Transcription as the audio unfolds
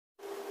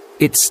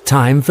It's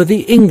time for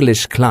the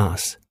English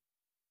class.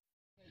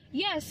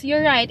 Yes,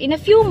 you're right. In a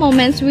few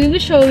moments, we will be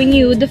showing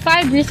you the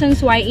 5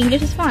 reasons why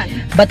English is fun.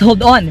 But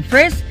hold on.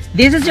 First,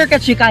 this is your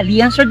Kachika,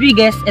 Lian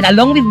Rodriguez, and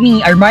along with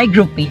me are my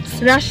group mates.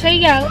 Rush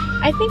Hayal,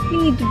 I think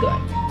we need to go.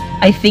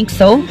 I think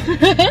so.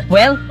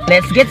 Well,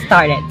 let's get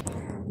started.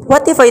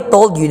 What if I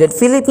told you that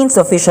Philippines'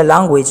 official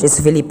language is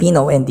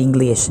Filipino and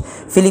English?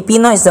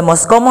 Filipino is the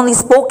most commonly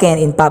spoken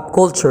in pop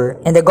culture,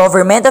 and the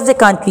government of the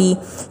country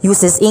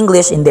uses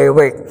English in their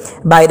work.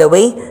 By the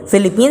way,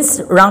 Philippines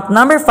ranked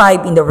number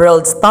 5 in the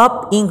world's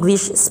top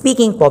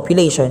English-speaking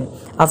population,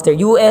 after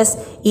US,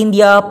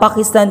 India,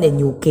 Pakistan, and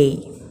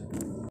UK.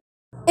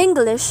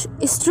 English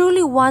is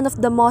truly one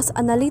of the most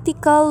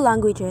analytical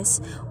languages,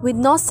 with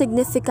no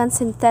significant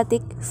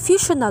synthetic,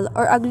 fusional,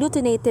 or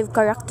agglutinative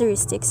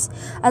characteristics.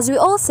 As we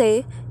all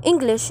say,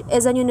 English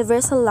is an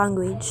universal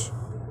language.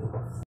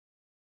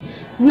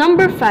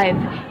 Number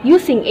 5.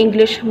 Using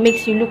English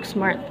makes you look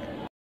smart.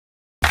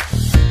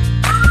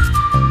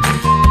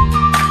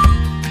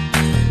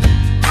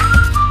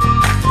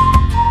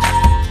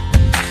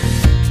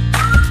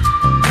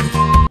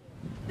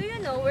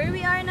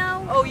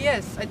 Oh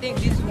yes, I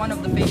think this is one of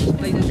the famous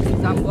places in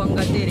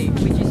Zamboanga City,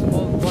 which is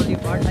called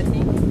Boulevard, I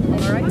think.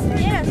 Alright?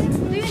 Yes.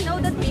 Do you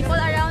know that people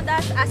around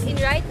us, as in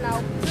right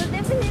now, will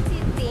definitely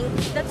think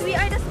that we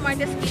are the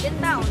smartest kid in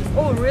town?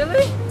 Oh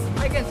really?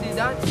 I can see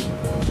that.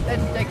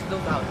 Let's check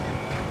those out.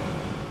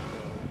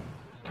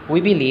 We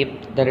believe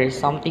there is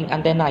something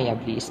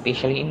undeniably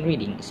special in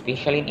reading,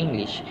 especially in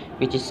English,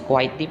 which is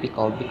quite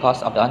typical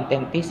because of the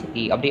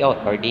authenticity of the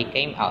author. They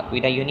came out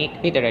with a unique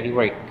literary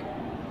work.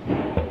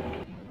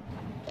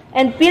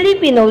 And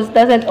Filipinos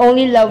doesn't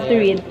only love to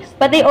read,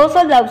 but they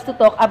also love to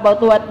talk about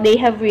what they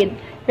have read.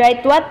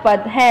 Right,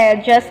 Wattpad? Hey,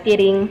 just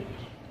kidding.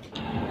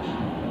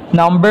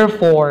 Number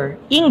 4.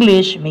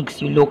 English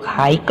makes you look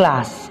high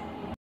class.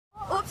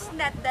 Oops,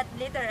 not that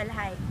literal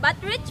high, but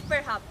rich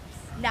perhaps.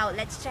 Now,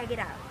 let's check it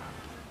out.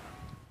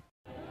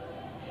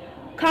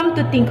 Come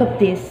to think of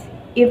this,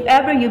 if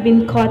ever you've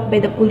been caught by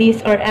the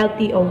police or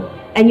LTO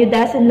and you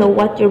doesn't know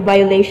what your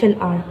violations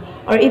are,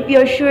 or if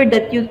you're sure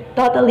that you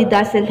totally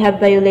doesn't have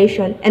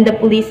violation and the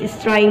police is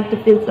trying to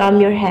film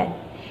your head,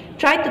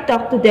 try to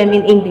talk to them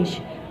in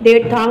English.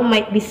 Their tongue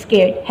might be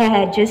scared.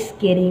 Haha, just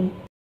kidding.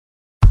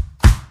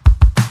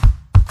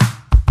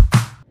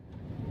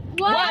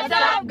 What's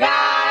up,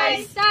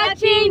 guys?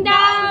 Touching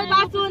down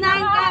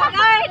Pasunangka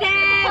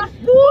Garden!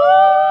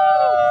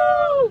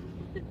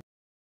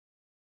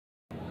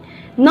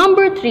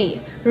 Number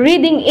 3.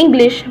 Reading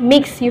English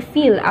makes you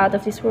feel out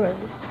of this world.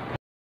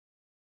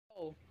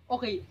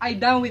 Okay, I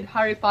done with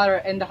Harry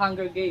Potter and the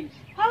Hunger Games.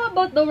 How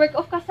about the work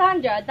of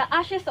Cassandra, The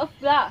Ashes of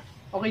Glass?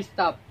 Okay,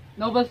 stop.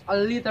 Novels are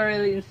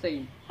literally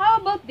insane. How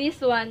about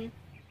this one?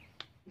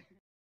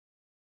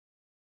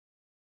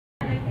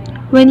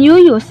 When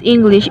you use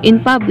English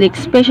in public,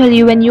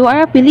 especially when you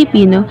are a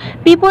Filipino,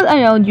 people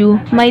around you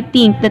might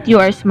think that you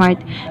are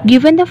smart,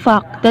 given the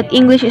fact that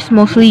English is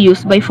mostly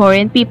used by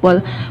foreign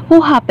people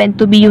who happen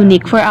to be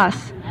unique for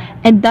us,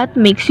 and that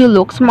makes you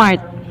look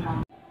smart.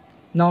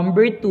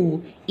 Number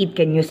 2. It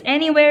can use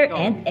anywhere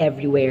and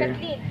everywhere.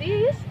 Kathleen, do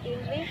you use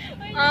English?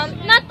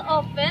 Not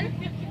often.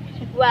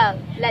 Well,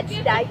 let's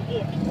dive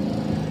in.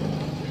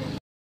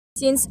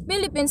 Since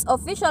Philippines'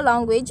 official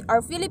language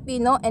are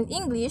Filipino and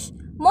English,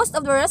 most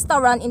of the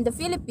restaurants in the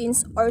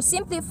Philippines, or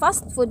simply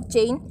fast food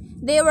chain,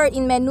 they were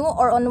in menu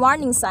or on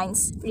warning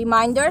signs,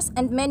 reminders,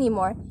 and many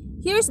more.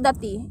 Here's the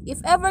tea. If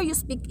ever you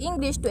speak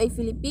English to a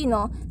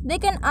Filipino, they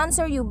can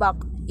answer you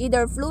back,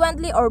 either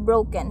fluently or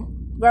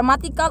broken,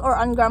 grammatical or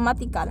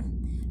ungrammatical.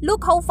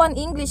 Look how fun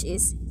English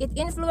is. It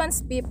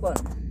influences people.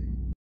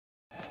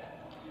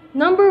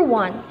 Number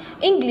 1.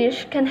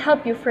 English can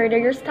help you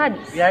further your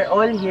studies. We are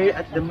all here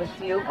at the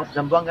Museum of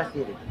Zamboanga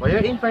City. For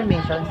your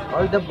information,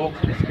 all the books,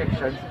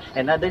 descriptions,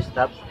 and other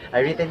stuff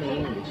are written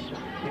in English.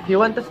 If you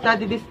want to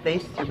study this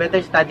place, you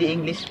better study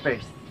English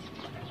first.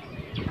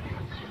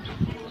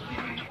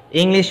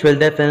 English will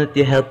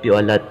definitely help you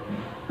a lot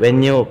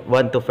when you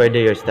want to further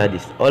your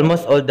studies.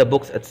 Almost all the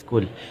books at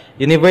school,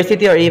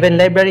 university, or even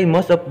library,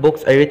 most of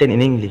books are written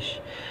in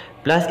English.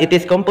 Plus, it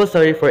is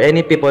compulsory for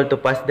any people to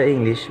pass the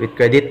English with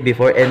credit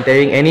before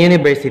entering any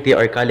university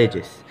or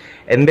colleges.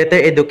 And better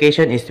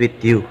education is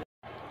with you.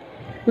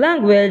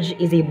 Language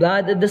is a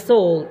blood of the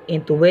soul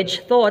into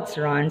which thoughts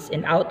runs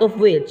and out of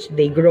which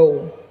they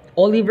grow.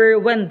 Oliver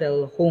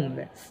Wendell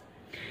Holmes.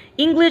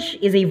 English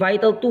is a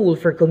vital tool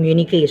for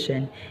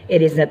communication.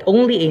 It is not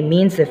only a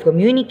means of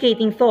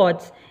communicating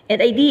thoughts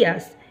and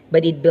ideas,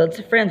 but it builds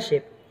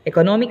friendship,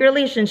 economic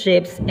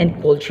relationships, and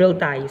cultural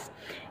ties.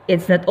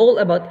 It's not all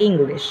about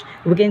English.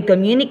 We can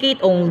communicate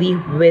only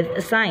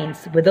with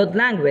signs, without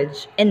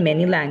language, and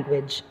many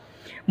language.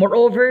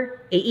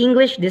 Moreover,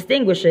 English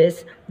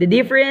distinguishes the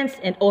difference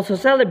and also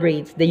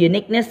celebrates the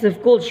uniqueness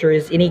of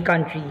cultures in a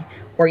country,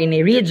 or in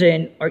a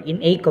region, or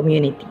in a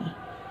community.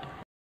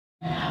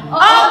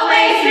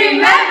 Always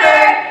remember,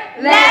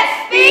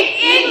 let's speak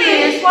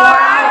English for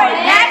our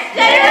next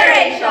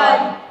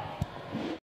generation.